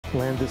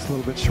land this a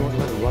little bit short,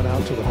 let it run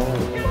out to the hole.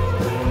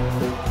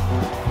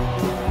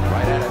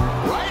 Right at it.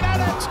 Right at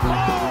it!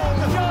 Oh!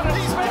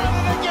 He's done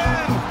it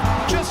again!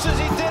 Just as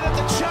he did at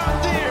the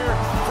John Deere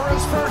for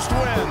his first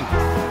win.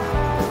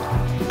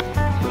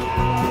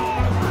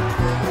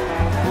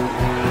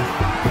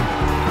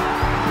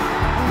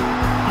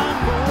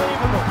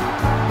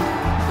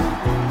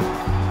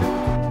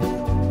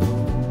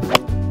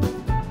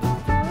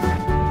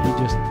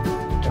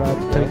 Tried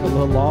to take a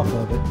little off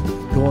of it,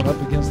 going up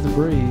against the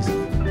breeze.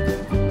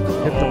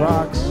 Hit the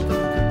rocks. Hit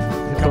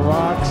the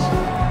rocks.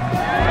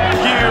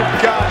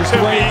 You've got to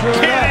be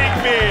kidding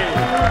me!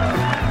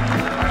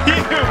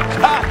 You've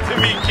got to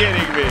be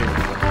kidding me!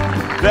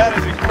 That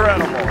is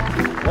incredible!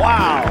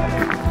 Wow!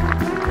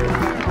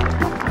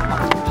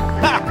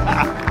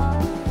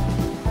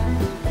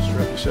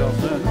 Strap yourself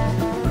in.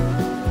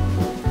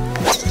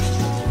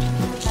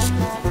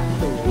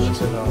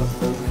 That's it.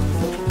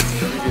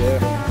 Yeah.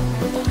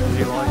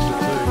 He likes it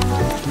too.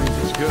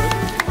 It's good.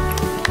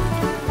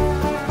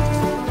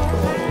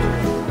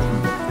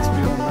 Let's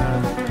be on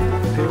that.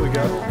 Here we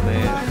go.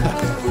 Man.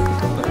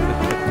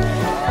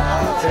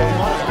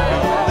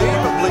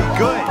 Unbelievably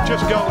good.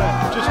 Just go in.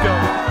 Just go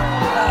in.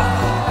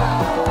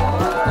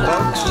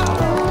 Folks,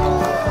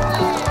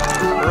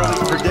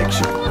 early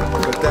prediction,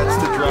 but that's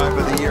the drive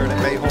of the year, and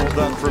it may hold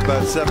up for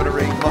about 7 or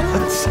 8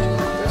 months.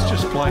 It's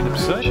just plain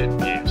obsession.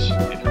 Yes,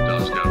 if it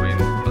does go in,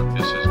 but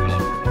this is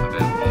not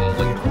about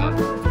bowling, but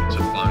it's a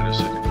bonus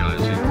if it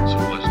goes in. It's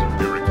almost a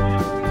miracle.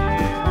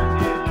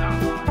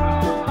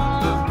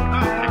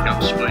 Pick up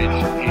speed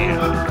from here.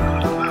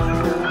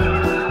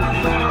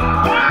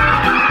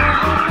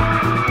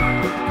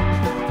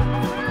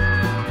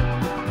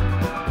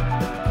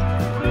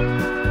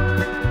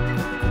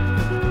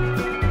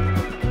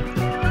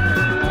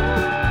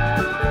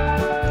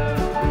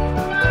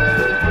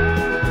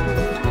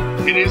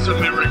 It is a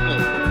miracle.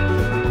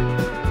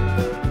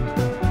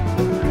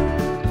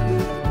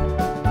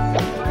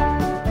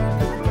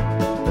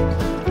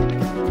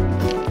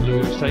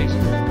 Lewis takes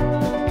it.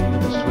 King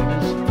of the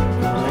swimmers.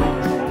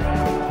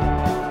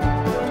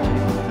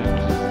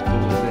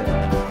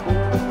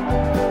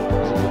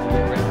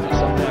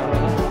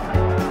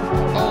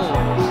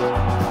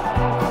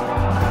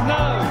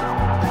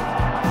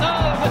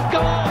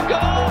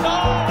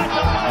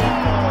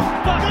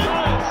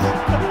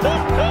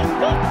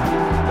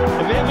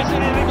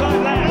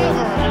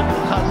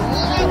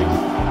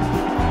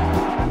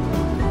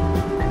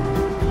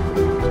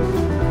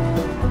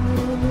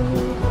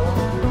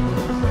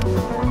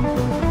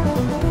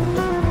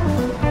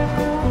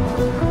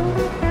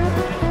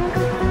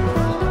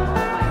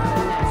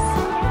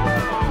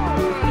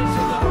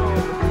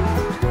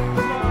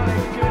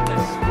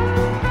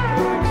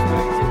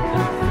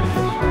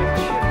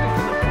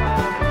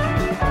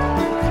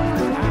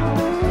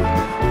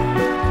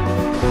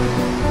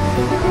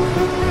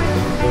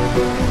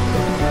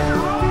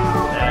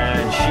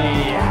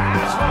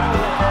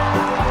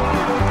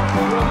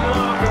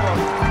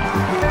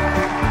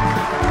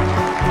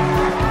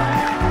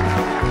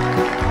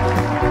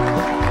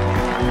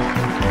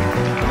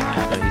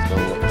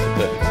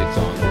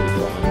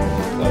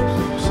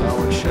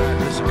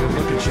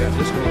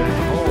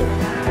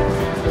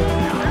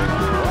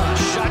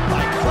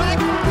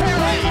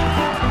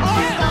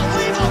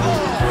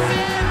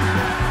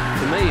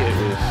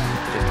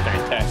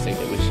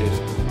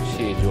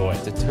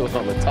 To do it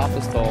on the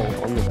toughest hole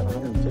on the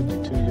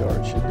 152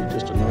 yards should be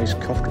just a nice,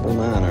 comfortable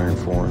 9-iron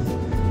for him.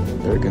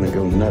 They're going to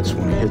go nuts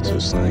when he hits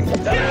this thing.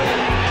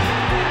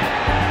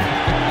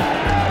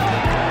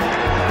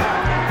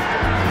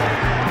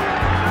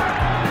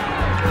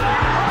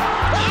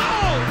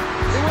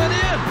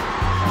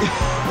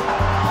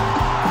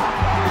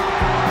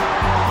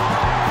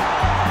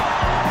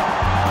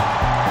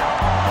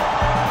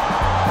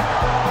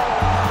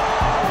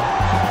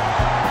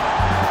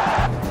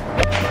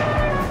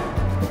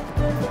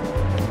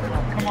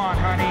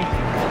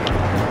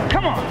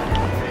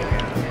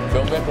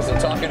 Phil Mickelson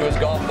talking to his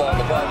golf ball,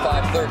 the par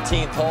 5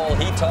 13th hole.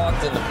 He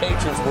talked and the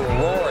Patriots were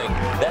roaring.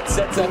 That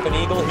sets up an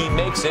eagle. He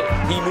makes it.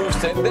 He moves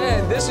to.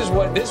 Then this is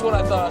what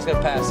I thought I was going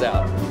to pass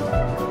out.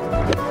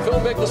 Phil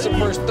Mickelson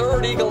for his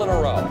 3rd eagle in a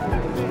row.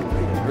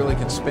 Really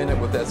can spin it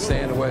with that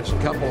sand wedge, a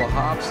couple of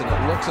hops, and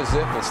it looks as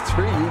if it's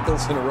 3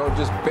 eagles in a row,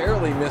 just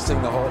barely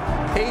missing the hole.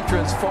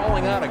 Patrons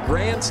falling out of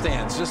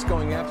grandstands, just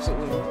going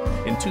absolutely.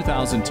 In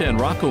 2010,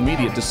 Rocco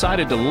Mediate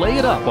decided to lay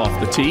it up off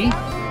the tee.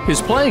 His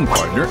playing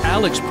partner,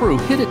 Alex Prue,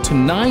 hit it to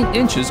 9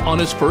 inches on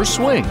his first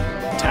swing,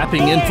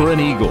 tapping in for an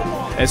eagle.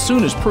 As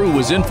soon as Prue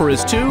was in for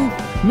his 2,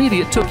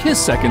 Mediate took his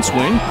second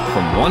swing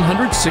from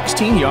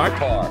 116 yards.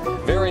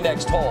 Very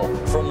next hole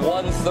from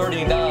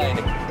 139.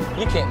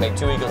 You can't make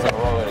 2 eagles in a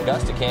row at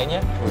Augusta, can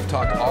you? We've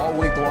talked all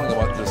week long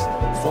about this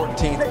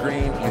 14th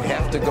green. You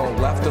have to go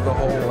left of the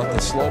hole, let the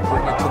slope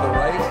bring you to the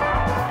right.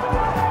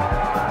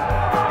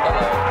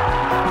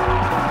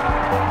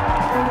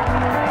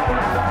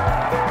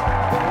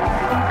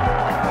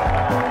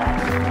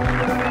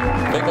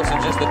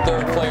 Mickelson just the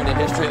 3rd player in the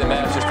history of the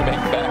Masters to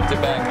make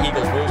back-to-back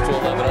eagles, moves to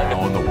 11 under.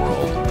 In the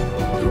world,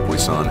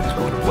 Dupuisan is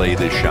going to play play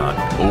this shot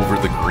over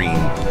the green,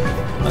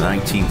 the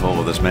 19th hole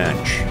of this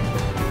match.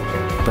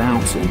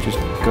 Bounce and just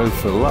go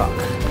for luck.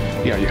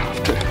 Yeah, you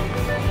have to.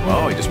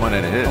 Oh, he just went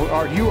in and hit.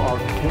 Oh, you are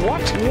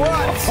what?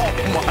 What?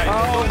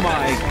 Oh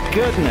my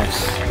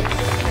goodness.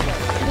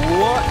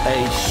 What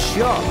a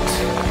shot.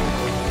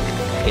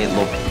 It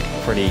looked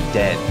pretty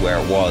dead where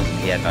it was, and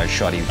he had no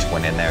shot. He just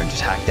went in there and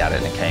just hacked at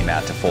it, and it came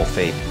out to 4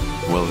 feet.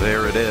 Well,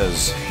 there it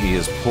is. He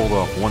has pulled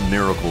off one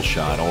miracle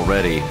shot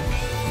already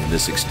in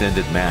this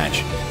extended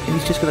match. And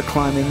he's just going to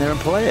climb in there and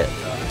play it.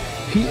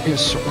 He is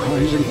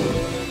surprising.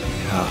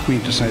 We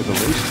need to say the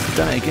least.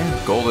 Done it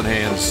again. Golden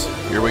hands.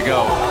 Here we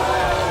go.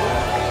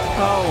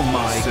 Oh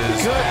my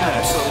goodness.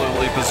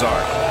 Absolutely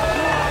bizarre.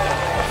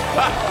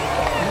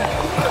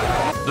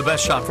 The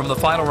best shot from the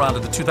final round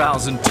of the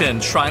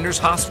 2010 Shriners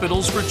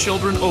Hospitals for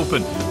Children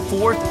Open.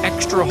 4th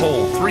extra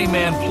hole,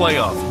 3-man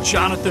playoff.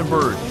 Jonathan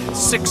Bird,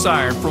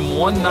 6-iron from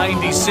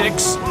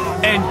 196.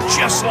 And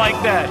just like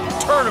that,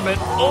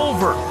 tournament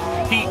over.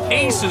 He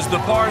aces the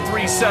par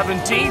 3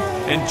 17th,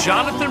 and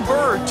Jonathan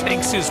Bird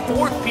takes his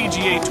 4th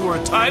PGA Tour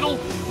title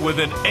with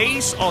an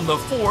ace on the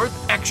 4th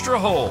extra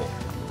hole.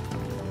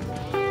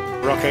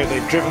 Rocco,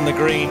 they've driven the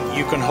green.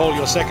 You can hold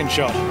your second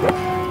shot.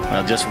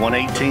 Well, just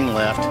 118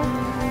 left.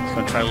 He's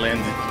going to try to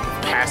land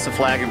past the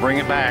flag and bring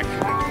it back.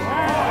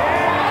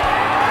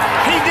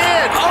 He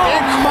did! Oh,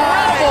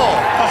 incredible!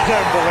 I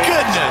don't believe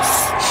Goodness!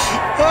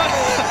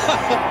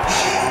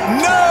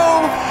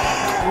 No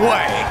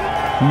way!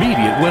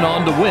 Mediate went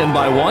on to win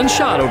by 1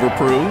 shot over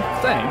Prue,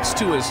 thanks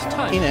to his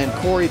time. And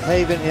Corey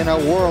Pavin in a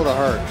world of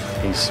hurt.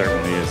 He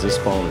certainly is. This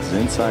ball is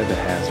inside the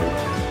hazard,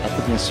 up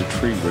against a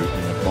tree root,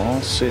 and the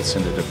ball sits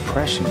in a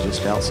depression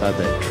just outside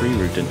that tree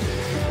root. And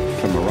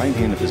from a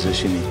right-handed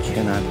position, he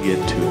cannot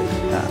get to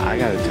it. I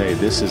got to tell you,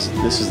 this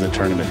is the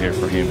tournament here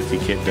for him if he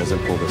doesn't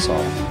pull this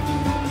off.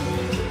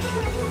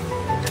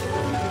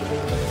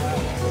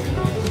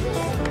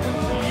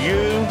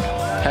 You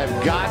have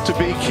got to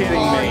be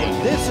kidding me.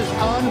 This is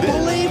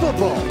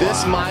unbelievable.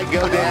 This might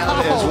go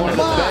down as one of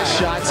the best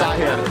shots I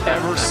have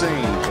ever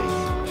seen.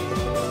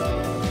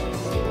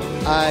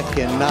 I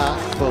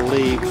cannot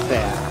believe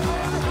that.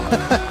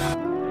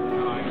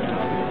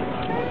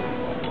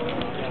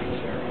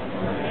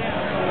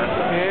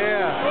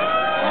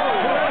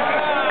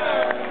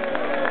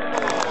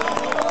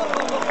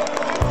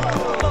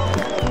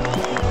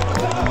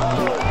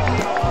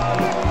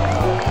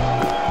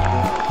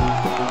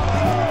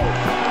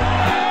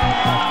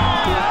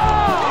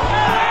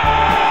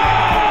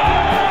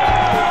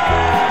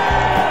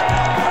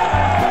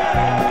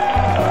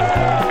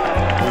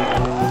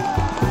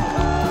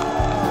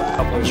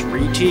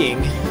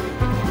 Re-teeing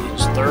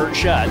his 3rd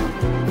shot.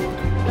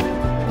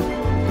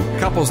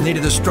 Couples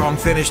needed a strong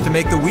finish to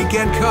make the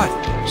weekend cut.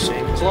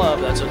 Same club,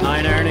 that's a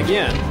 9-iron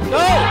again. No!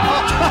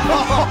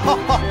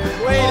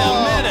 Wait a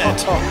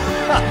minute!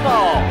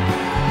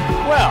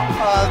 Well,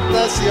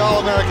 that's the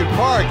All-American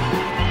Park.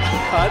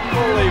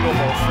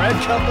 Unbelievable. Fred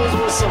Couples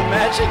with some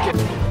magic.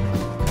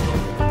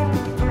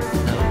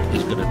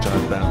 He's going to try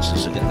and bounce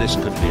this again. This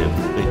could be a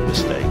big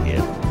mistake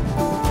here.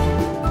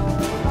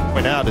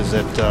 Point out is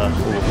that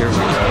here we go.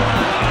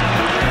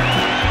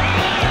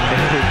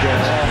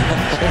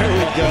 There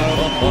we go.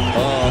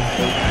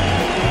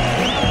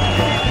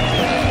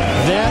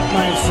 That,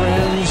 my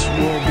friends,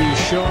 will be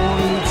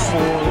shown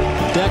for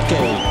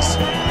decades.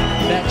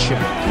 That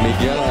shot.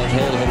 Miguel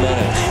Angel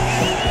Jimenez.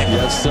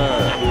 Yes, sir.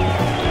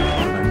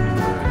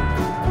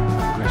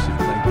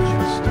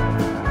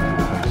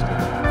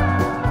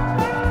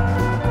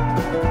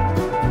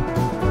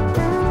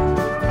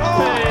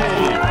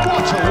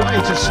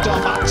 To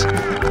start,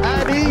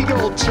 an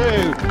eagle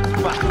too,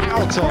 for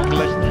out on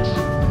listeners.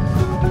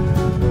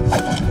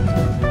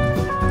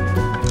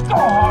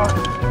 Oh,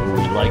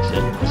 he likes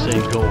it. Say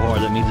go hard.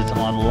 That means it's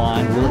on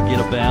line. Will it get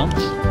a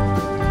bounce?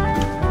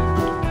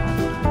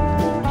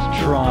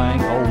 He's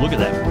trying. Oh, look at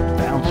that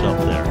bounce up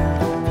there.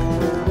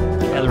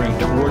 Gathering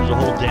towards the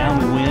hole,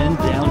 downwind,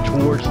 down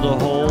towards the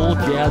hole,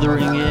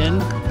 gathering in.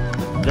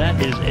 That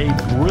is a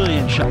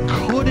brilliant shot.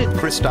 Could it?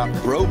 Christoph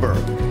Grober.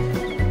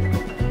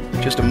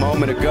 Just a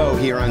moment ago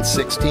here on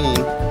 16.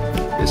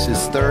 This is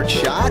 3rd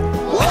shot.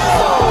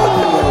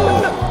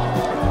 Whoa!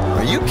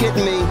 Are you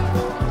kidding me?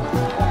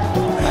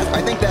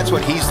 I think that's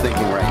what he's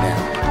thinking right now.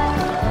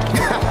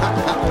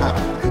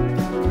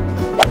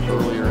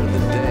 Earlier in the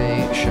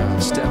day,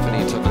 Sean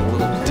Stephanie took a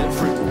little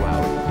different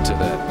route to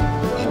that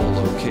whole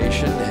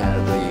location,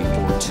 had the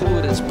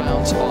fortuitous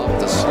bounce off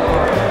the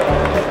slope.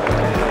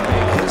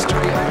 Made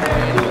history on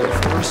Payne with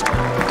the first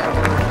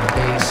ever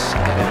ace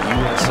in a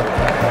U.S. Open.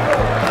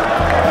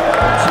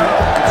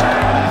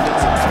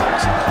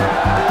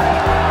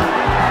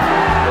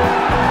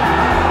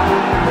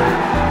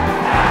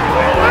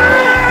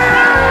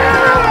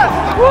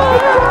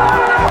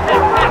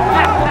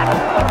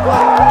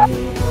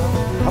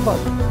 How about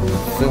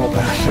Phil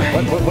Basher?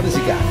 What has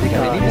he got? He's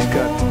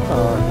got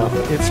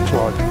nothing. It's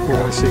plugged. We're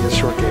going to see his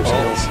short game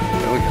skills.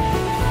 There we go.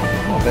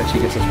 I'll bet she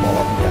gets this ball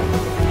up and down.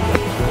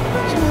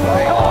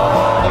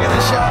 Look at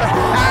this shot.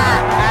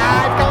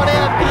 Going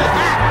in.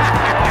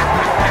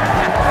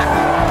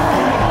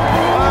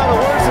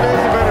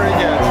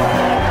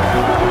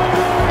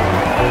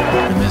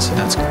 guys, so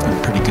that's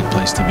a pretty good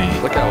place to be.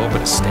 Look how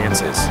open his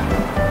stance is.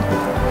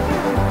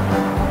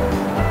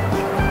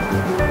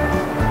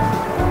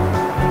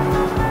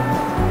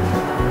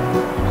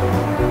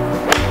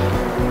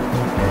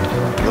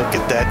 Look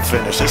at that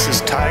finish. This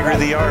is Tiger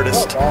the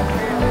artist. Wow,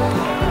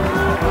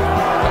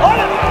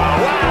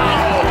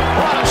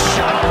 what a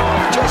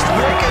shot. Just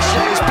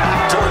ricochets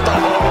back toward the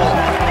hole.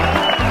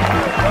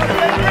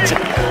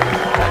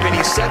 I mean,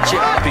 he sets you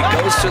up. He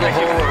goes to the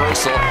whole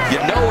rehearsal. You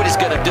know what he's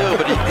going to do,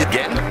 but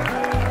again.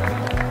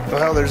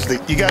 Well,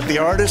 you got the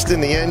artist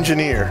and the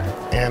engineer,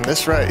 and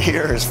this right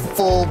here is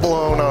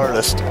full-blown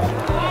artist.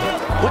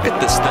 Look at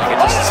this thing. It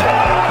just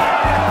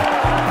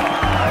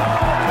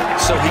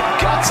so he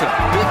got some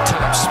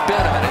big-time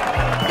spin on it,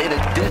 and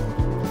it didn't.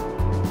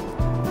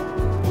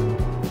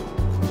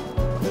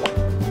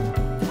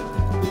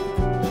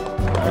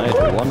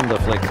 Right,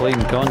 wonderfully clean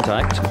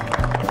contact.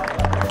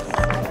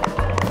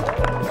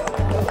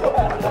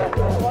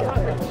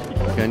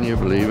 Can you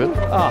believe it?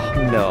 Ah,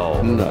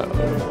 no. No.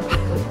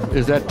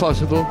 Is that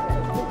possible?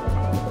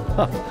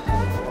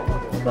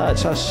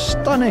 That's a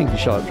stunning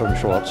shot from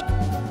Schwartz.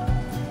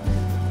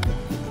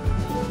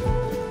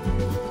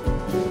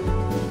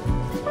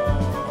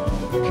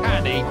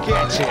 Can he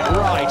get it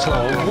right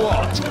or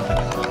what?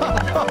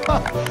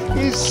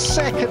 His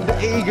second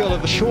eagle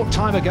of a short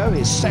time ago,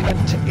 his second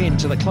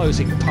into the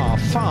closing par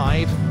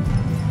 5.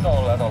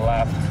 No level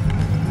left.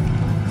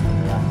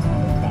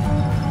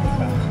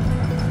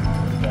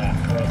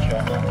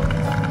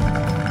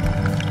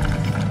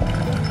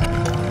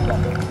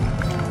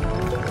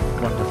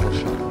 Wonderful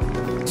shot.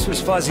 This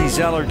was Fuzzy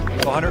Zeller,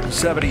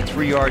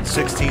 173-yard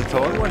 16th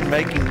hole. He wasn't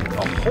making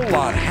a whole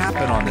lot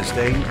happen on this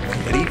day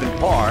at even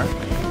par.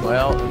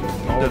 Well,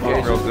 doesn't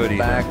look real good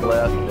either. back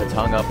left, it's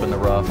hung up in the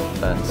rough.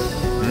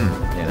 That's,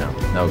 you know,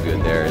 no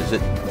good there. Is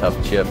it? Tough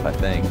chip, I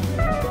think.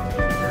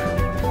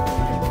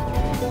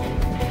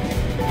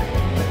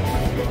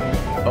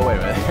 Oh, wait a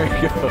minute. There he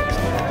goes.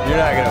 You're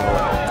not going to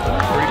believe it.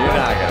 You're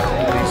not going to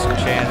believe some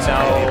chance.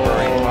 No.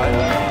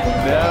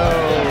 No.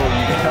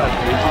 You got to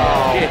be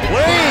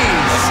please.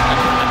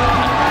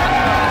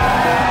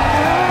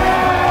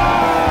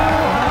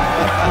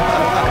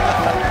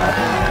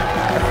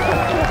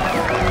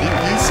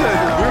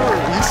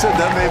 You said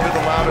that may be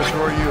the loudest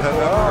roar you have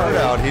ever heard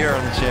out here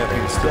on the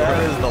Champions Tour.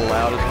 That is the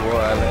loudest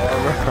roar I've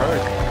ever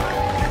heard.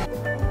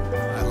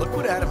 Look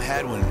what Adam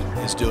Hadwin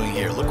is doing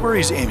here. Look where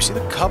he's aiming. See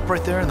the cup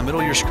right there in the middle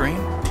of your screen?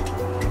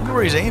 Look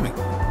where he's aiming.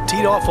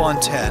 Teed off on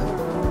 10.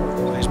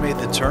 So he's made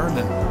the turn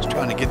and he's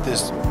trying to get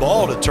this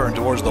ball to turn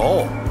towards the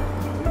hole.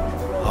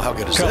 Oh, how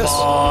good is this? Come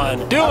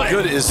on, do it. How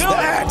good is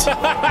that?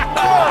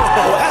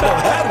 Oh, Adam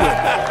Hadwin.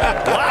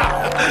 Wow.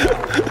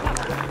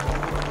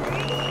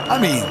 I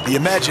mean, the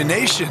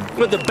imagination.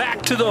 With the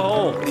back to the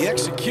hole. The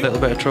execution. A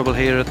little bit of trouble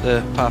here at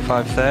the par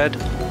 5 third.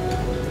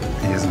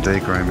 He isn't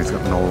day Graham. He's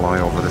got no lie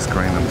over this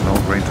green and no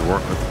green to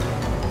work with.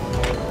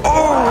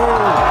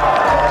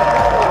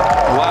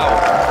 Wow.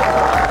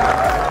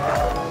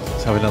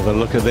 Let's have another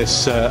look at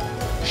this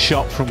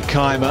shot from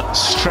Keimer.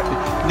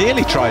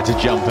 Nearly tried to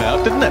jump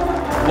out, didn't it?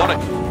 What a...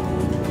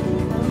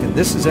 And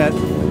this is at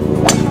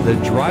the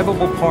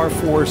drivable par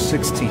 4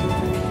 16.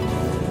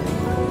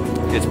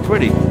 It's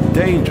pretty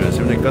dangerous. I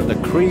mean, they've got the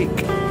creek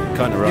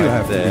kind of right there. You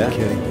have to be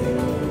kidding.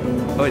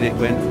 Oh, it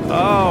went.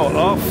 Oh,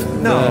 off.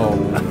 No,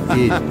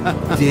 it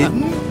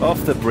didn't.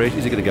 Off the bridge.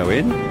 Is it going to go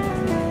in?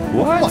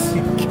 What? Oh,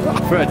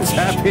 for a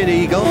tap-in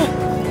eagle?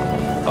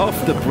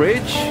 Off the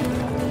bridge?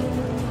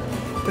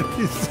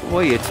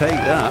 Well, you take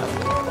that.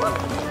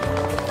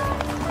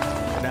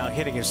 Now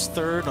hitting his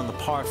third on the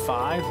par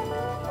 5,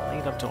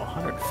 lead up to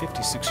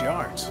 156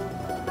 yards.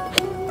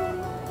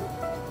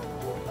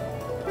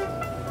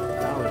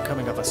 Now we're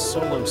coming off a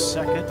solo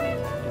second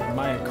in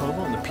Mayakoba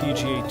on the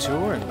PGA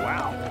Tour, and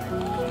wow,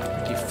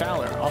 Ricky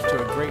Fowler off to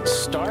a great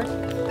start.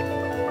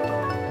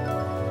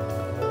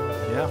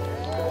 Yeah,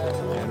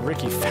 and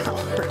Ricky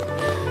Fowler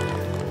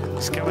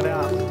is coming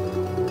out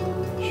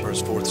for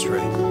his 4th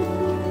straight.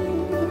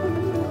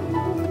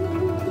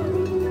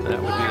 That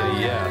would be a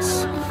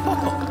yes.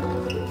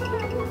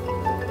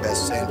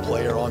 Best sand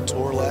player on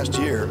tour last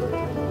year.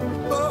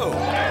 Oh.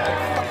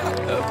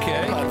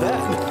 Okay. How about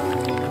that?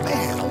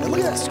 Man, look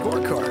at that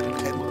scorecard.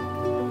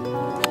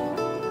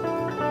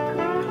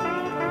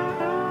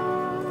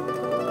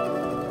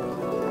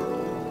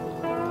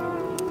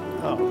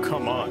 Oh,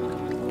 come on.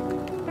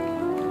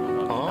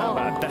 How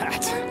about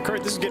that?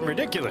 Kurt, this is getting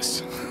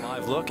ridiculous.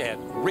 Live look at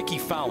Ricky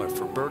Fowler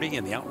for birdie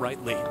and the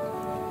outright lead.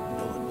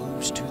 It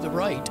moves to the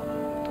right.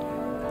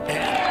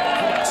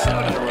 And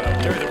 7 in a row.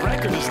 The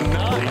record is 9.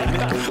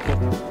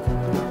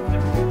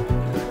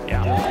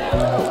 Yeah.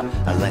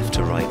 A left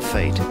to right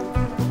fade.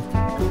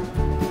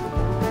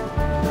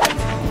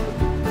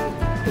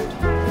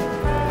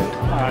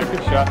 All right,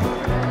 good shot.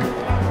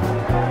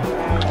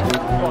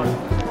 Come on,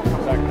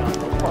 come back down.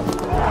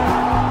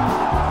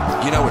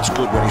 You know it's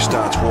good when he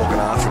starts walking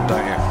after him,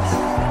 don't you?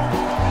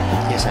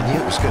 Yes, I knew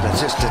it was good. I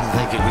just didn't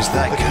think it was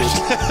that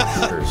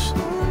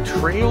good.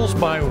 Trails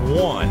by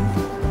 1.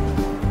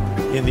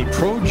 in the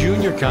Pro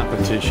Junior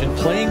competition,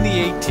 playing the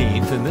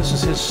 18th, and this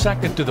is his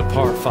second to the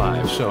par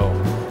 5. So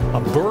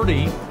a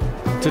birdie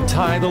to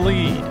tie the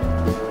lead.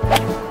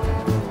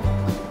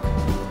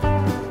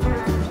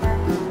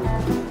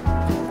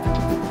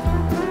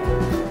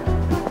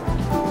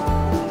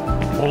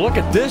 Well, look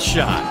at this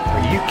shot.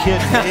 Are you kidding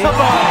me? How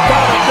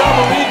about a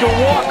double eagle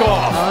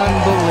walk-off?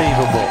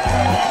 Unbelievable.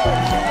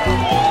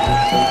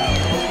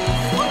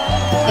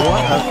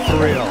 What a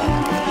thrill.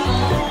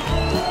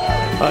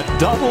 A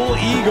double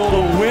eagle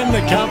to win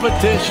the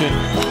competition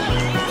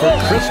for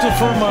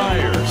Christopher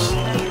Myers.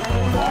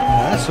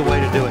 That's the way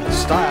to do it in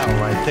style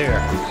right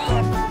there.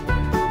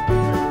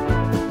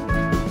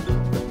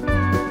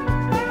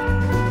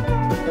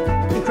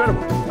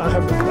 Incredible. I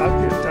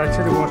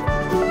tell you what,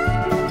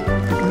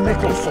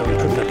 Mickelson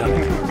couldn't have done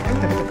it.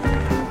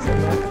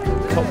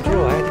 Top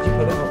draw, how did you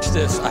put it up? Watch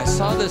this. I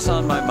saw this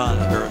on my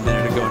monitor a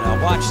minute ago now.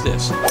 Watch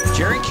this.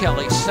 Jerry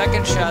Kelly,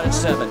 second shot at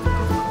 7.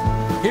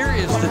 Here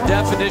is the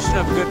definition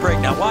of a good break.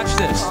 Now watch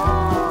this.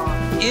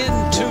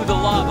 Into the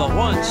lava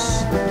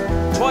once,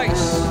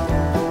 twice,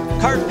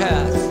 cart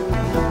path,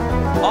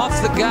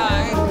 off the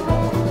guy,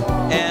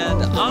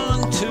 and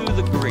onto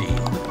the green.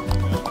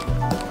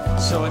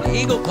 So an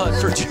eagle putt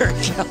for Jerry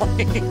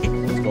Kelly.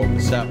 Let's go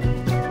with 7.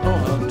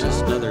 Oh,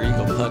 just another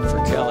eagle putt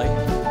for Kelly.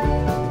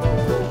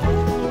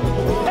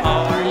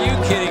 Oh, are you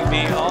kidding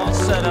me? All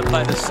set up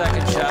by the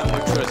second shot,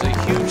 which was a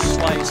huge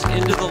slice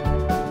into the...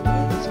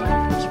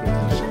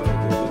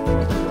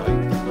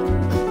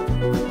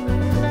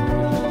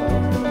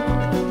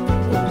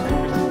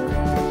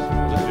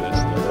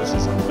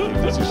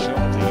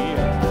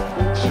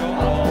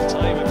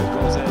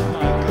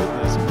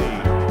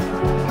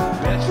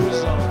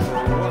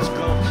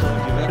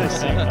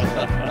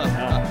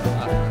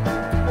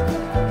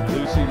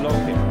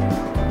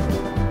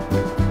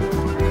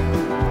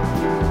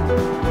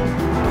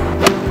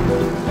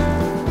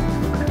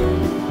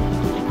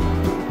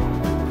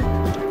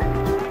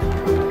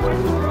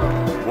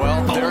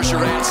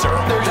 Your answer.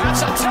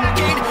 That's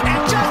attacking,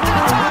 and Justin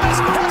Thomas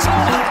has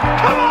hold it.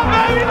 Come on,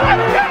 baby,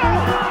 let's go!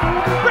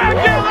 Back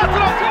here, that's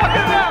what I'm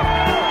talking about!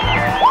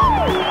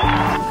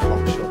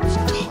 Club shot's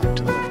tight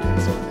to the left-hand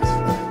side of his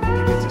flag.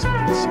 He gets this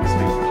ball 6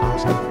 feet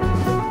past it.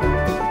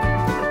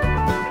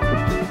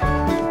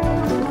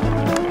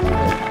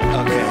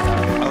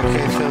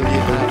 Okay, Phil,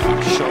 you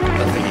have shot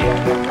of the year.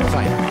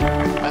 Fine.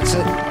 That's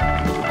it.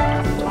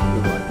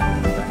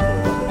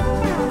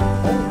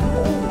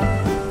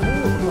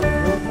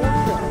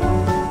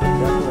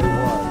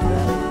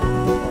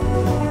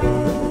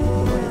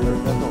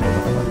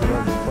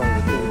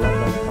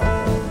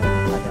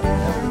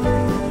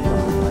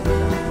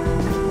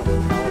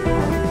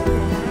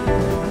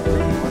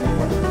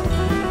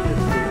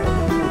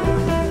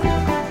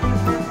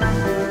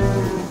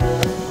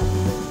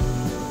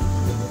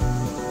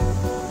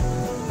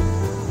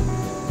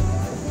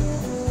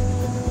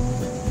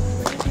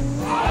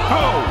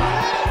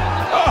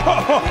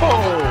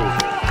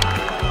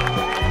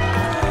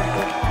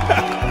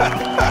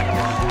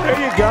 There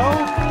you go.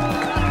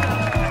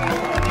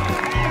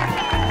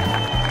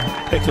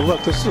 Take a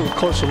look. This is a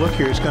closer look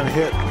here. It's going to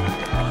hit.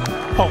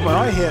 Oh, when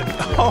I hit,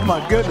 oh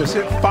my goodness,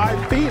 hit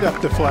 5 feet up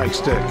the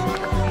flagstick.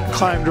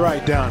 Climbed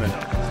right down it.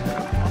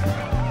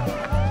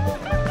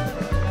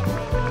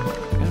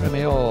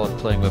 Jeremy Ord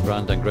playing with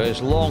Brandon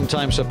Grace,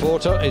 long-time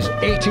supporter. His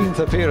 18th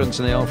appearance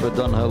in the Alfred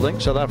Dunhill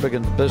Link, South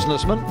African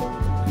businessman,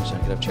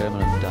 executive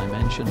chairman of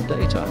Dimension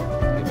Data,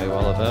 you may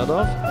well have heard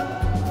of.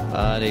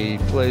 And he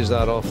plays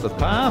that off the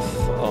path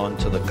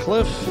onto the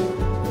cliff.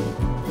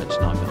 It's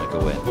not going to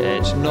go in.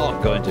 It's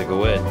not going to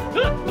go in.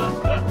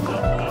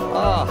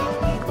 Ah.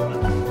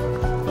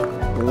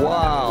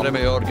 Wow.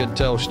 Jeremy Ord can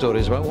tell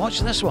stories about.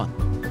 Watch this one.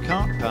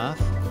 Cart path,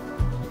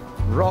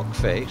 rock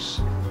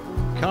face,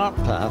 cart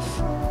path,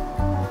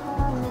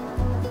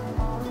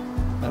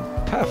 and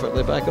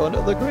perfectly back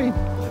onto the green.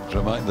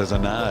 There's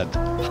an ad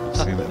I've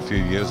seen it a few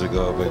years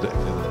ago about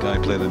a guy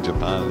played in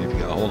Japan, and if you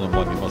get a hole in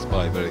one, you must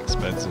buy very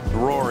expensive.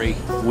 Rory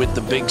with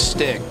the big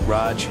stick,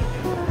 Raj.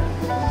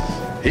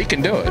 He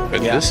can do it,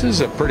 but this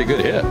is a pretty good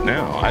hit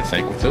now, I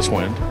think, with this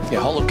wind. Yeah,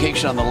 whole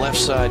location on the left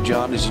side,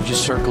 John, as you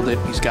just circled it.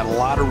 He's got a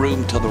lot of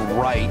room to the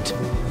right.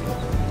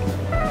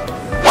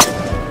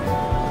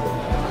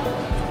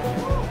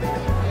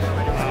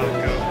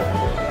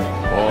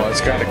 Oh,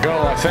 it's got to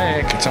go, I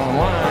think. It's on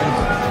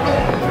line.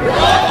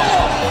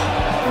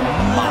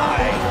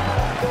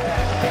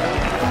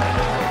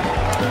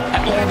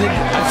 Landed,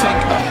 I think,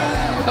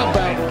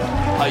 about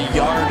a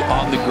yard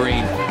on the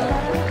green.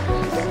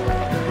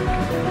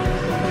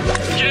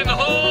 Get in the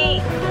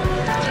hole!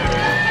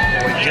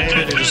 Boy,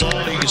 David, it is all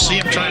you can see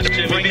him trying to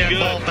bring that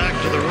ball back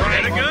to the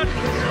right. Good.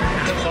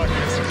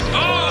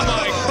 Oh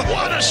my!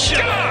 What a shot!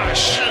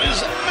 Gosh, that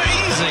is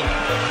amazing.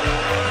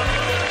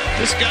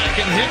 This guy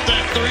can hit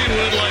that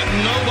 3-wood like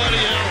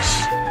nobody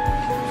else.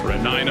 For a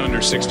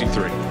 9-under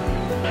 63.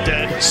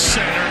 Dead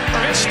center.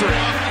 Mystery.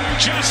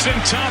 Justin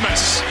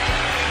Thomas.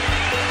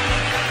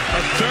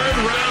 A third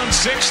round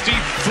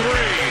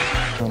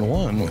 63. On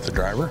one with the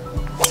driver.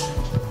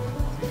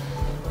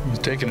 He's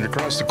taking it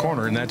across the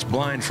corner, and that's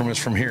blind from us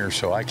from here,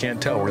 so I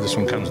can't tell where this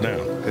one comes down.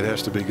 It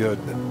has to be good.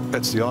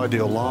 That's the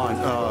ideal line.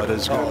 Oh, it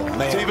is good. Oh,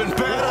 man. It's even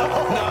better.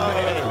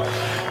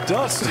 No.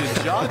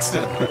 Dustin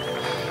Johnson.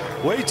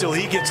 Wait till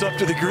he gets up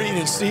to the green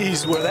and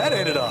sees where that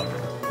ended up.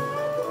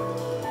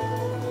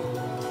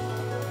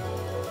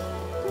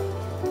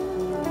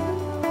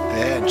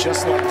 And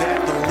just like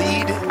that, the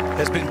lead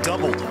has been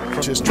doubled.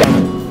 Just trying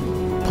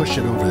to push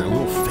it over there. A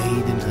little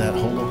fade into that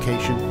whole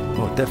location.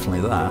 Oh,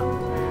 definitely that.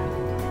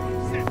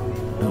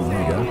 Oh,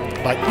 there you go.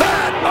 Like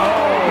that!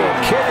 Oh,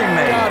 kidding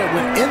me. God, it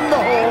went in the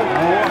hole.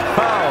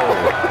 Wow.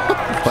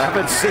 I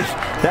haven't seen.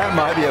 That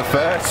might be a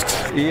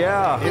first.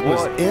 Yeah. It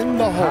was in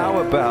the hole. How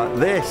about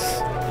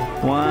this?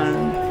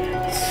 1,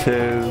 2.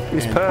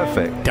 It's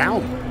perfect.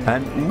 Down.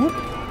 And whoop.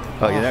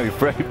 Oh, you know,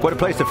 what a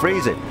place to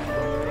freeze it.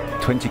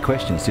 20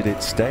 questions. Did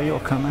it stay or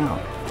come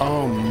out?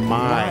 Oh,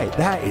 my. Right.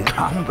 That is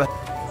unbelievable.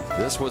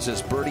 This was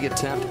his birdie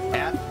attempt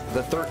at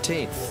the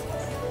 13th.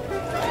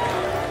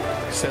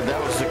 Said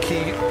that was the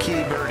key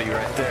birdie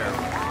right there.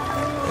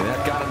 And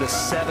that got him to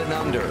 7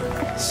 under.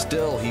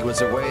 Still, he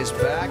was a ways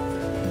back.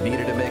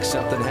 Needed to make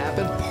something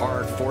happen.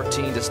 Par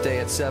 14 to stay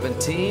at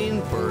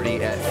 17.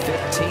 Birdie at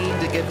 15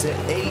 to get to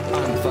 8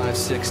 on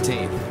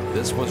 5/16.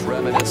 This was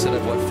reminiscent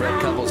of what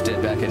Fred Couples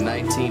did back in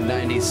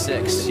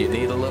 1996. You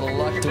need a little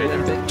luck to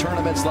win big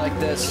tournaments like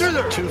this.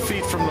 2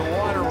 feet from the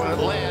water when it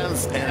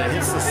lands, and it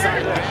hits the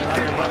side bank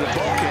there by the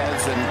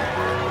bulkheads, and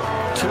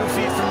 2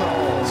 feet from the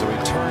hole. So he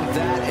turned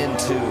that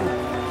into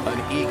an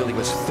eagle. He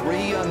was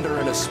 3 under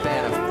in a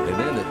span of, and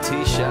then the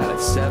tee shot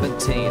at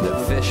 17, the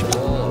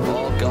fishbowl of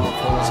all golf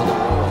holes in the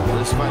world.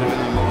 This might have been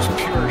the most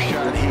pure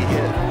shot he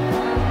hit.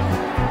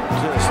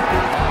 Just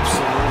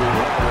absolutely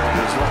right where he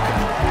was looking.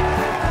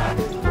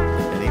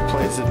 And he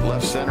plays it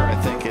left center, I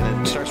think, and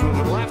it starts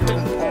moving left,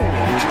 and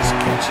he just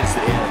catches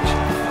the edge.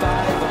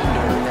 5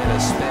 under in a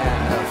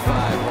span of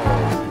 5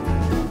 holes.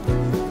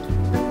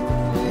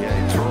 Yeah,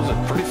 he throws it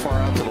pretty far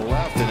out to the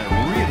left, and it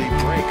really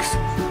breaks.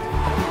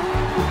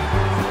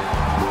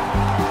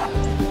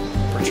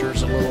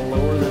 Temperature's a little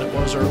lower than it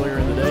was earlier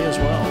in the day as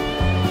well.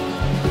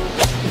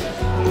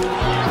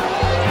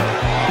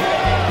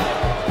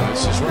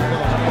 This is right on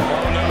the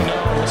hole. Oh, no,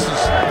 this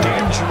is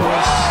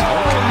dangerous.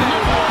 Looking to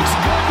the box.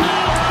 Good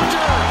now,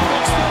 under.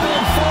 It's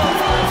within 4 or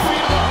 5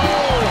 feet of the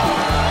hole.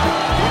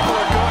 People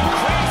are going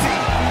crazy.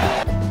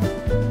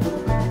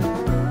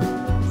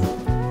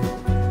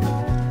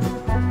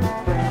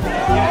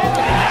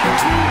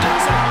 Two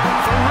does it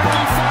for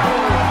Ricky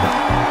Fowler.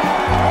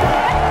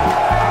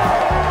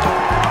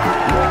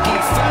 Ricky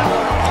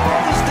Fowler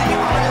owns the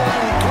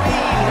Island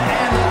Green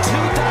and the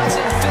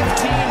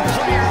 2015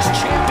 Players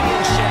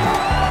Championship.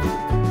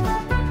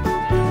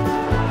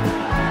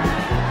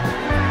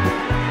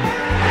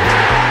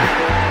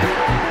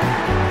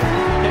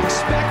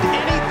 Expect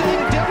anything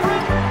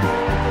different?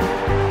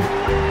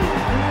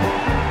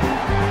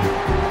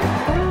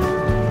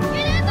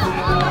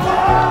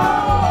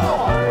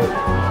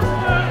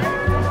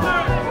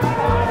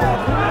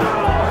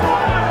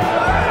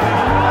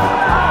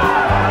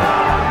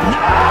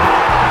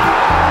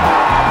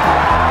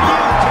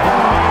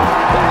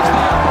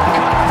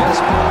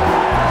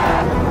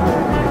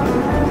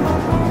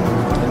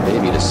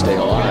 Maybe to stay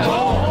alive.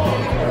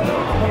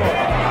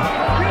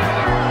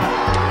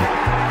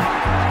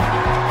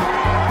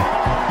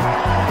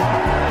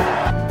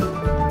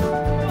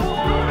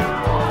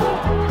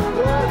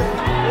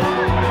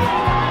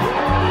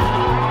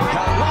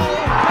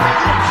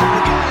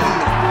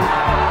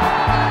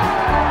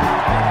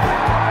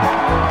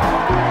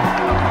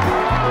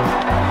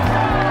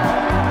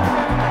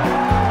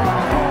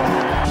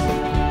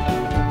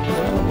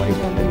 What he's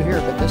going to do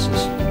here, but this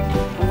is,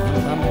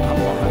 I'm going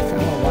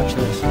to watch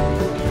this.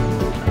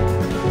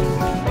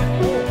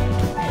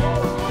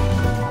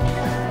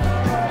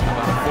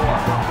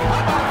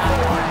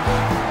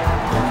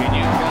 Can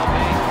you tell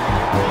me?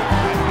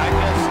 I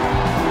guess.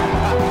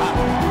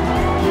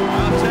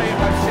 I'll tell you,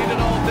 I've seen it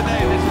all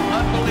today. This is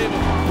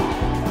unbelievable.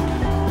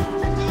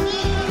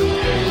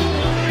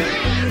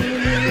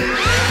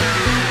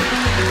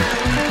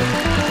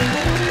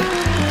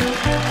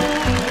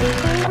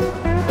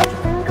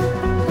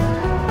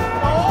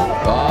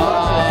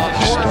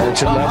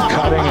 Starts at left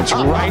cutting. It's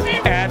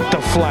right at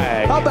the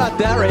flag. How about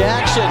that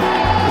reaction?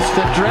 It's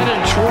the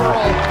dreaded twirl.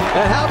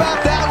 And how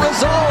about that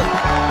result?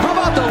 How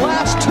about the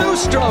last 2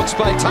 strokes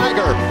by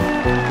Tiger?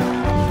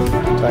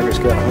 Tiger's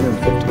got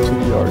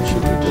 152 yards.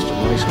 Should be just a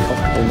nice,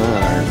 comfortable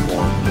 9-iron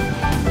for him.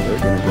 They're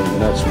going to go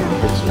nuts when he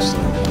hits this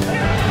thing.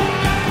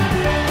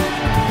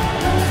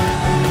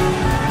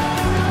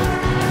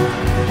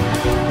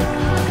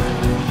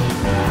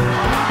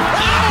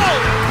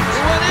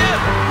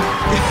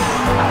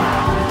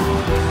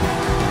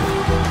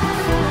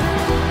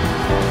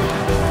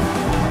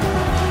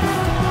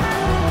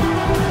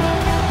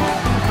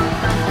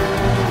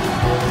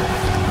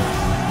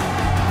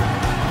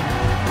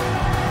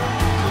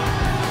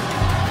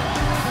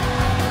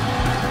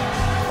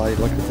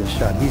 Look at this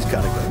shot. He's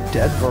got to go.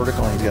 dead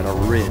vertical and he's got a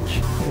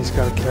ridge. He's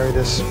got to carry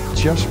this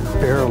just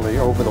barely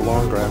over the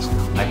long grass.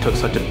 I took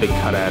such a big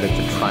cut at it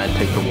to try and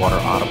take the water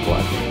out of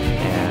play,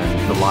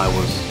 and the lie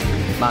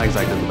was not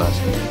exactly the best.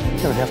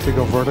 He's going to have to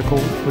go vertical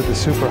with the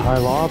super high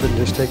lob and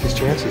just take his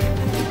chances.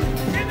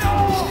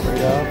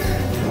 Straight up.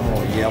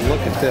 Oh, yeah, look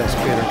at this,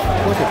 Peter.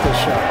 Look at this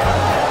shot.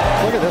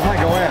 Look at this.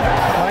 Might go in.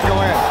 Might go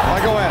in.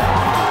 Might go in.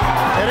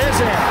 It is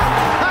in.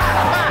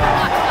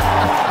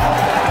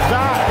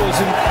 That was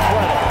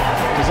incredible.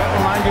 Does that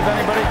remind you of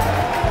anybody?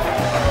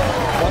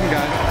 One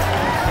guy.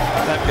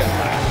 That guy.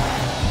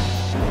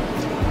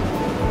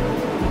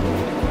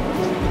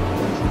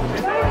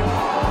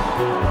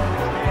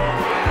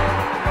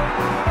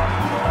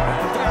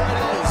 There it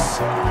is.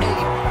 A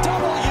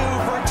W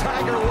for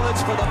Tiger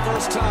Woods for the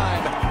first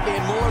time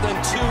in more than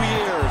 2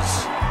 years.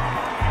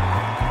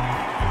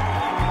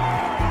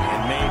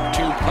 And made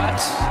 2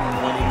 putts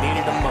when he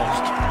needed them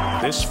most.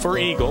 This for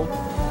eagle,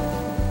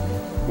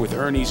 with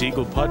Ernie's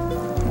eagle putt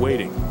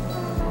waiting.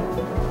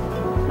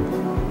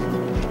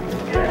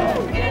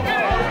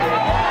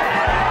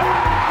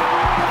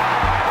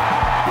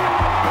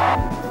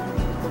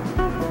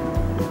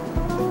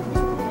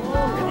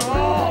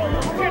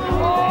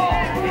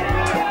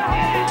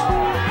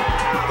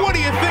 What do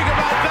you think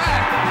about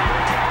that?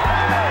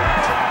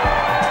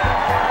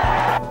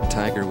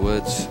 Tiger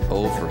Woods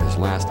over his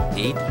last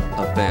 8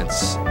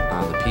 events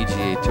on the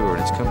PGA Tour,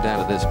 and it's come down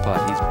to this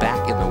putt. He's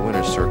back in the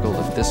winner's circle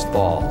if this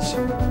falls.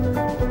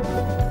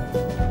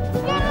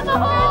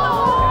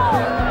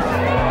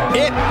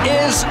 It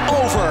is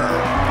over.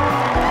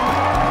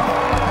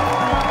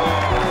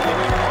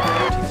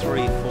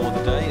 23 for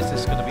the day. Is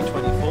this going to be 24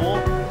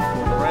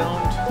 for the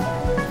round?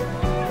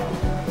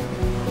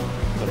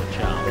 Got a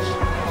chance.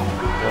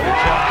 Got a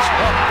chance.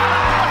 Oh,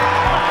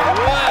 my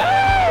word.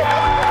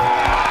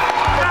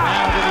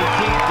 How did he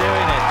keep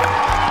doing it?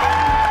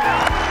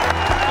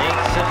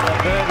 It's a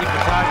birdie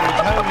for Tiger.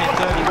 He's home in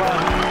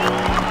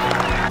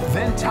 31.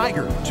 Then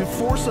Tiger to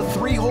force a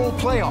 3-hole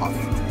playoff.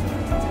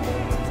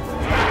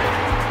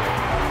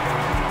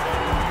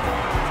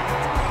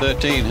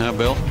 13, huh,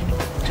 Bill?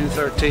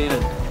 213,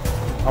 and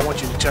I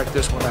want you to check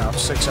this one out.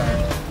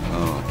 6-iron.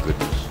 Oh,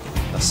 goodness.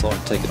 I saw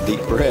him take a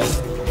deep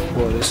breath.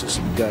 Boy, this is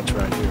some guts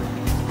right here.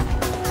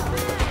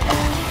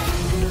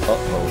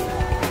 Uh-oh.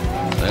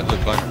 That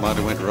looked like it might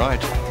have went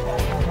right.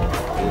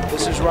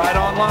 This is right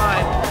on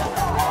line.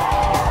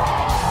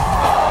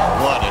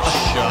 What a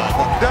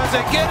shot. Does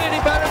it get any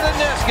better than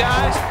this,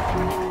 guys?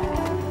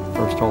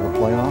 First hole of the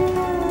playoff.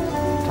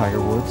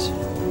 Tiger Woods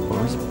for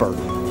his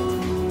birdie.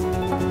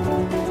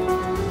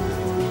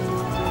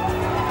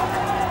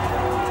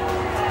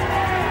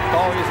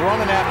 Oh, he's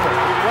running after it.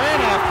 He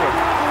ran after it.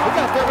 He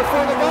got there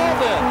before the ball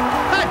did.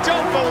 I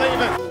don't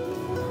believe it.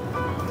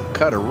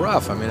 Cut her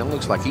rough. I mean, it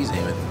looks like he's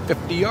aiming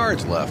 50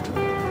 yards left.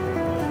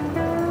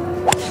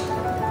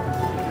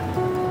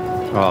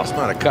 Oh, it's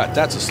not a cut.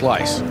 That's a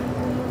slice.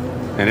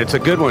 And it's a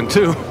good one,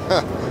 too.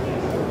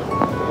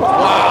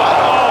 Wow.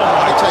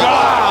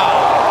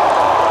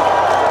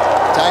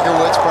 Tiger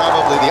Woods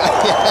probably the...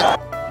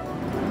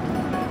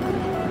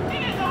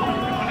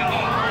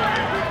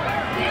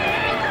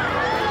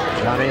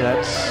 Johnny,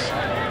 that's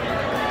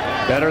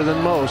better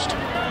than most.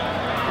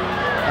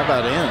 How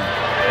about in?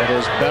 It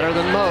is better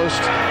than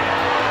most.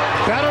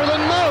 Better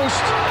than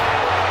most.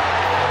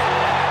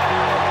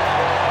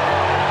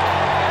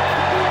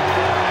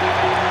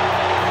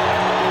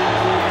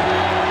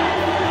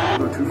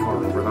 Not too far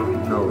over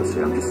that. No,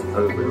 see, I'm just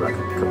over like a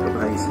couple of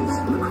paces.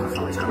 Look how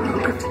far he's going to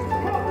look at it.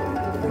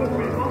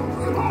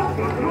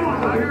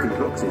 Good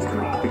looks, he's going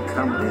to be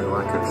coming in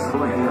like a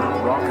train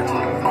rocket.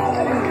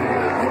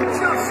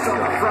 Just on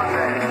the front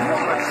end.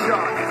 What a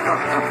shot.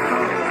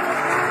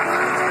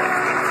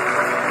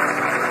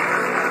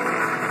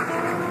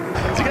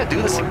 Is he going to do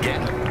this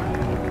again?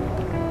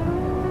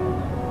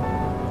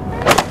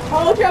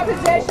 Hold your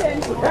position.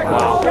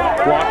 Wow,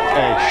 what a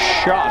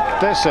shot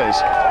this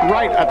is.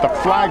 Right at the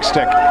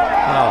flagstick.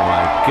 Oh,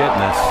 my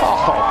goodness. Oh,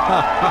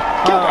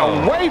 get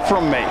away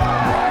from me.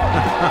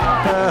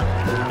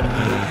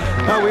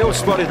 Oh, we all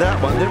spotted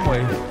that one, didn't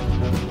we?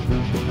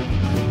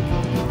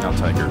 Now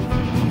Tiger.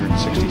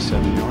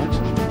 167 yards.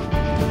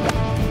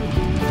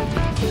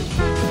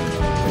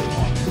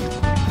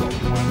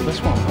 This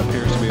one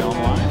appears to be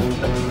online,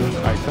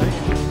 I think.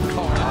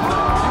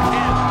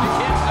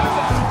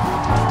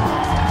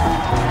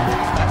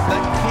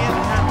 That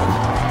can't happen.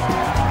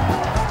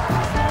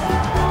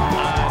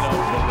 I don't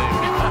believe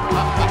it. I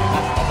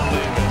don't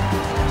believe it.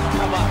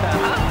 How about that?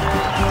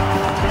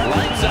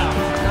 Lights out.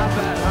 Not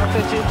bad, huh,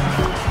 Pitchy?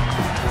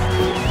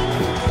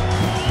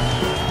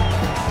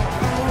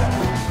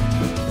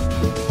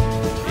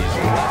 He's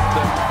left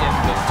them in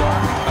the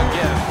dark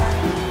again.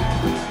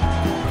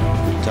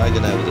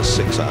 Tiger now with a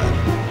 6-iron.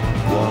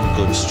 One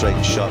good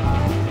straight shot,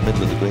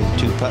 middle of the green,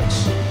 2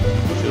 putts.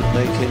 Should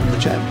make him the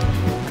champ.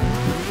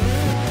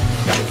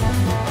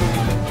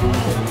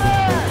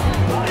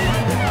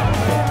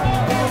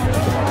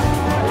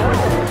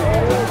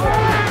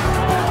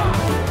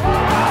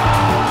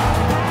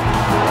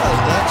 Well,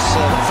 that's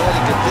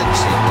fairly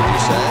convincing, would you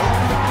say?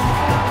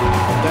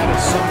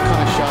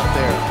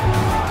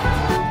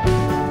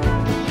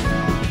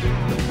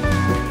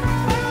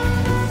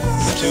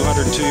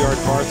 202-yard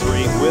par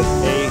 3 with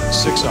a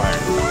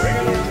 6-iron.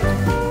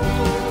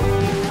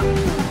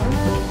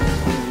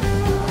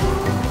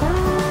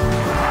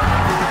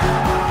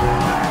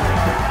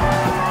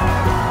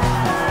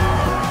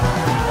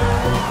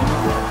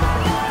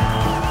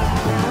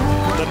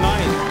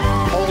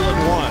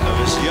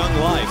 Young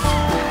life.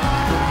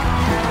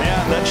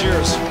 Yeah, that's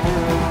yours.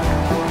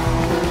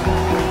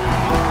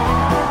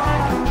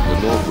 The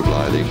Northwood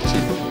lie, you can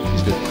see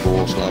he's got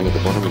course lying at the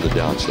bottom of the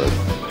downslope.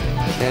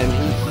 Can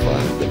he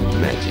find the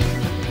magic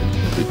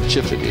to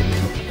chip it in?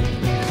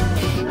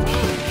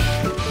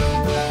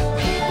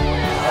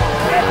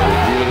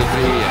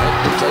 He had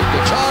to take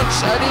the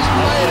chance and he's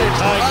made it.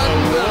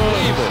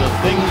 Unbelievable. The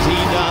things he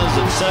does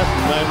at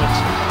certain moments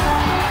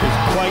is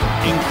quite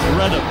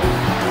incredible.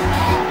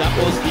 That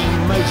was the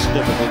most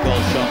difficult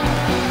golf shot.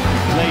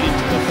 Played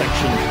into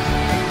perfection.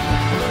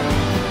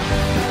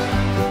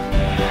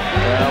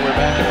 Well, we're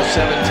back at the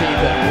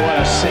 17th, and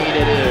what a scene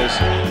it is.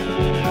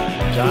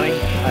 Johnny,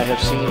 I have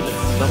seen a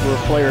number of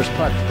players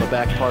putt from the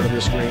back part of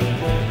this green.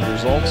 The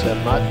results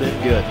have not been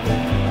good.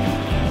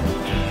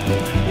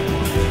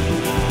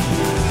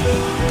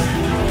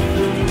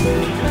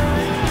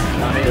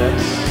 Johnny,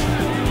 that's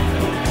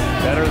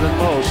better than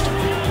most.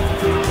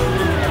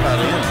 How about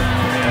him?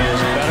 That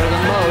is better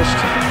than most.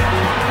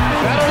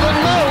 Better than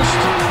most.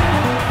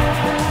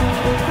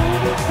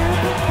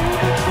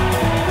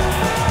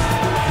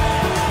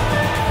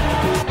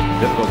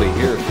 Difficulty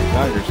here for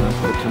Tigers not to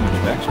put too much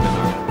backspin on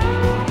it.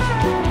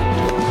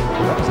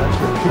 That was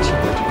actually a pitching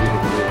wedge if you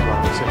didn't believe it,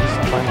 Ron. So he's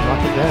trying to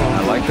knock it down.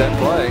 I like that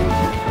play,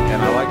 and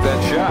I like that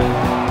shot.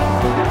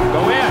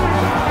 Go in.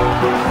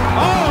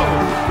 Oh!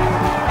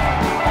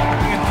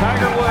 And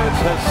Tiger Woods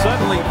has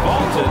suddenly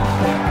vaulted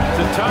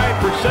to tie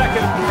for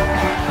second.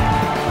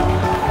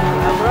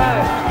 That's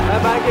right. How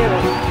about give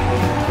it?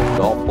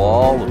 Golf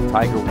ball of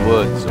Tiger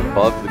Woods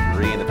above the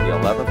green at the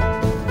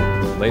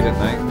 11th. Late at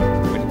night.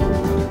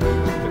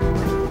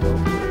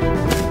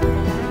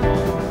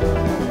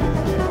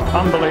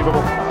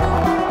 Unbelievable.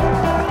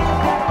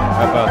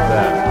 How about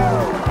that?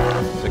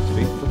 6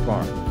 feet for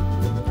par.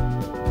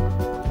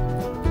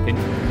 Can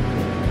you...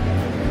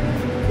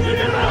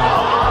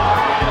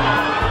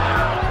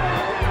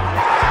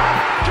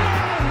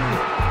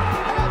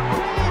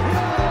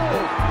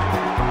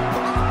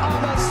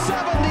 On the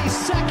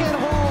 72nd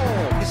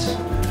hole.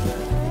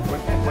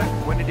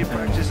 When did you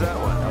purchase that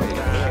one?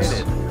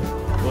 It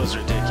was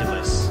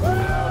ridiculous. How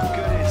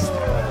good is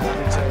that? Let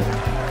me tell you.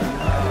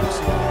 I've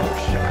seen more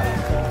shot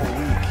all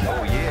week.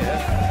 Oh, yeah.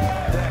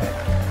 That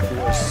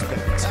was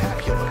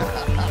spectacular.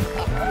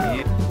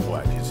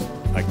 What is...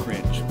 I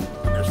cringe.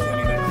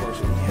 Understanding that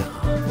closely.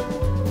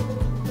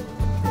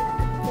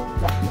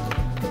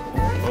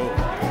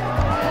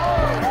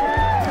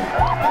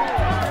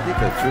 Did he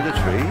go through the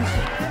trees?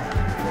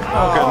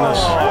 Oh,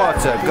 goodness.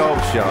 What a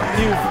golf shot.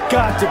 You've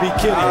got to be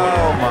kidding me.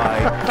 Oh, my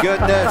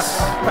goodness.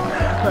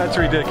 That's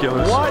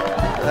ridiculous. What?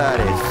 That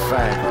is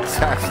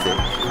fantastic.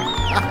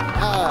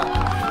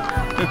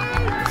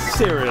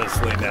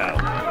 Seriously now.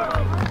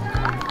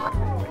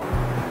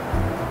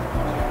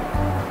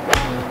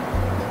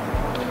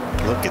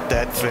 Look at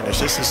that finish.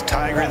 This is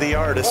Tiger the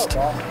artist.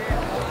 Wow,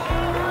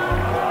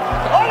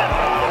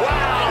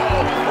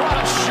 what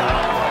a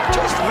shot.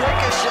 Just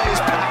ricochets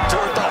back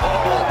toward the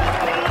hole.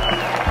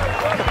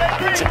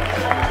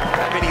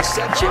 I mean, he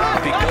sets you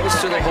up. He goes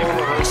to the hole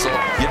reversal.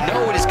 You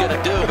know what he's going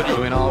to do. But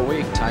Doing all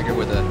week, Tiger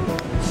with a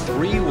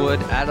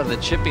 3-wood out of the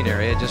chipping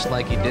area, just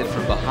like he did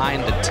from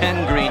behind the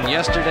 10 green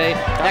yesterday.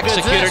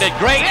 Executed it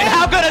great. And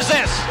how good is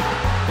this?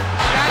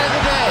 Shot of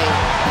the day.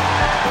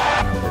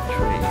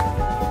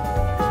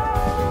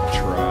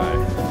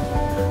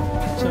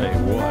 Tell you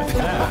what,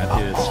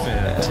 that is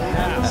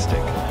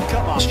fantastic.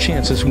 Come on.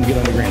 Chances we can get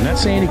on the green. Not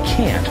saying he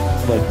can't,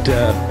 but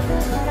the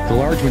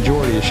large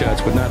majority of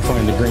shots would not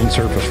find the green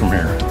surface from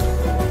here.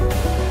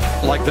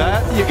 Like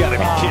that? You gotta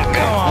be kidding me.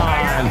 Come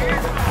on.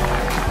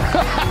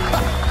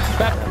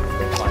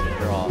 Quite a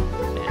draw,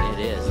 and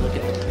it is. Look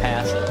at the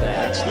pass of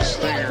that. That's the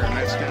stinger, and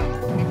that's down.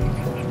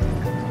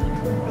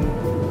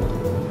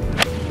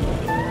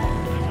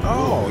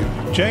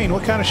 Oh, Jane,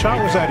 what kind of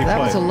shot was that he played?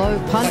 That was a low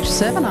punch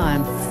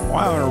 7-iron.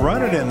 Wow, and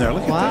run it in there.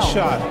 Look at this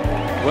shot.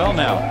 Well,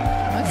 now.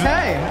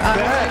 Okay, I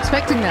wasn't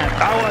expecting that.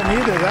 I wasn't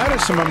either. That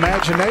is some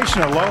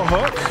imagination, a low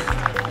hook.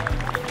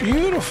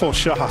 Beautiful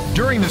shot.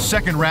 During the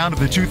second round of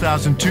the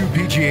 2002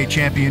 PGA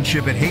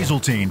Championship at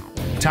Hazeltine,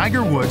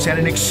 Tiger Woods had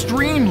an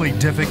extremely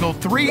difficult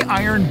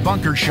 3-iron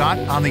bunker shot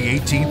on the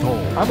 18th hole.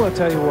 I'm going to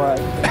tell you what,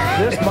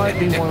 this might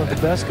be one of the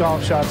best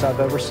golf shots I've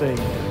ever seen.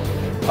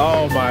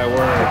 Oh, my word.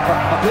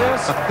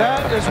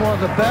 That is one of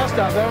the best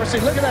I've ever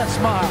seen. Look at that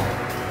smile.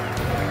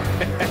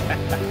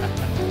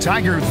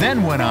 Tiger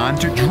then went on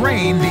to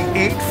drain the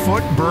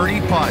 8-foot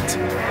birdie putt.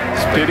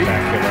 Spitty.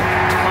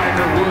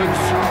 Tiger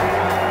Woods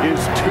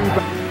is too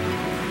bad.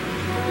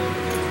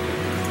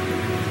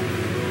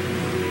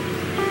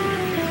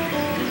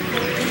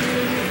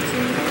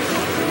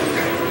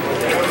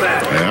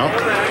 Well,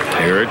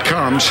 here it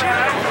comes.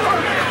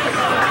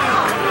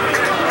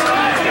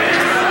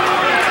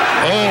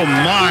 Oh,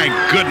 my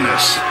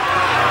goodness.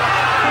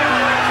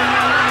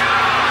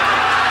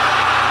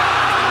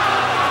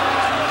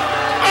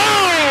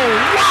 Oh,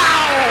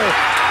 wow!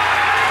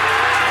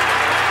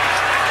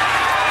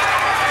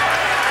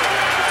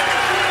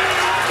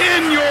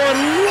 In your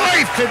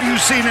life, have you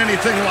seen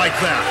anything like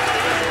that?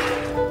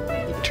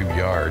 2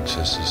 yards.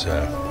 This is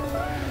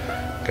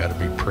got to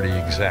be pretty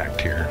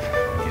exact here.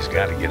 He's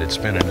got to get it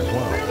spinning as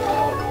well.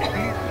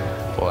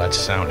 Well, that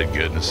sounded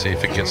good. Let's see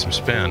if it gets some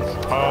spin.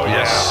 Oh,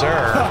 yes,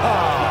 sir.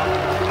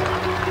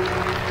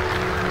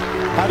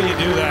 How do you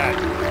do that?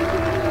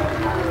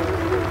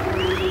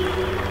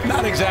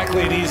 Not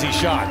exactly an easy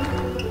shot.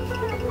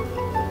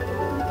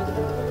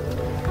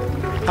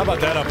 How about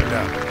that up and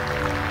down?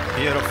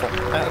 Beautiful.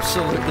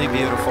 Absolutely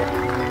beautiful.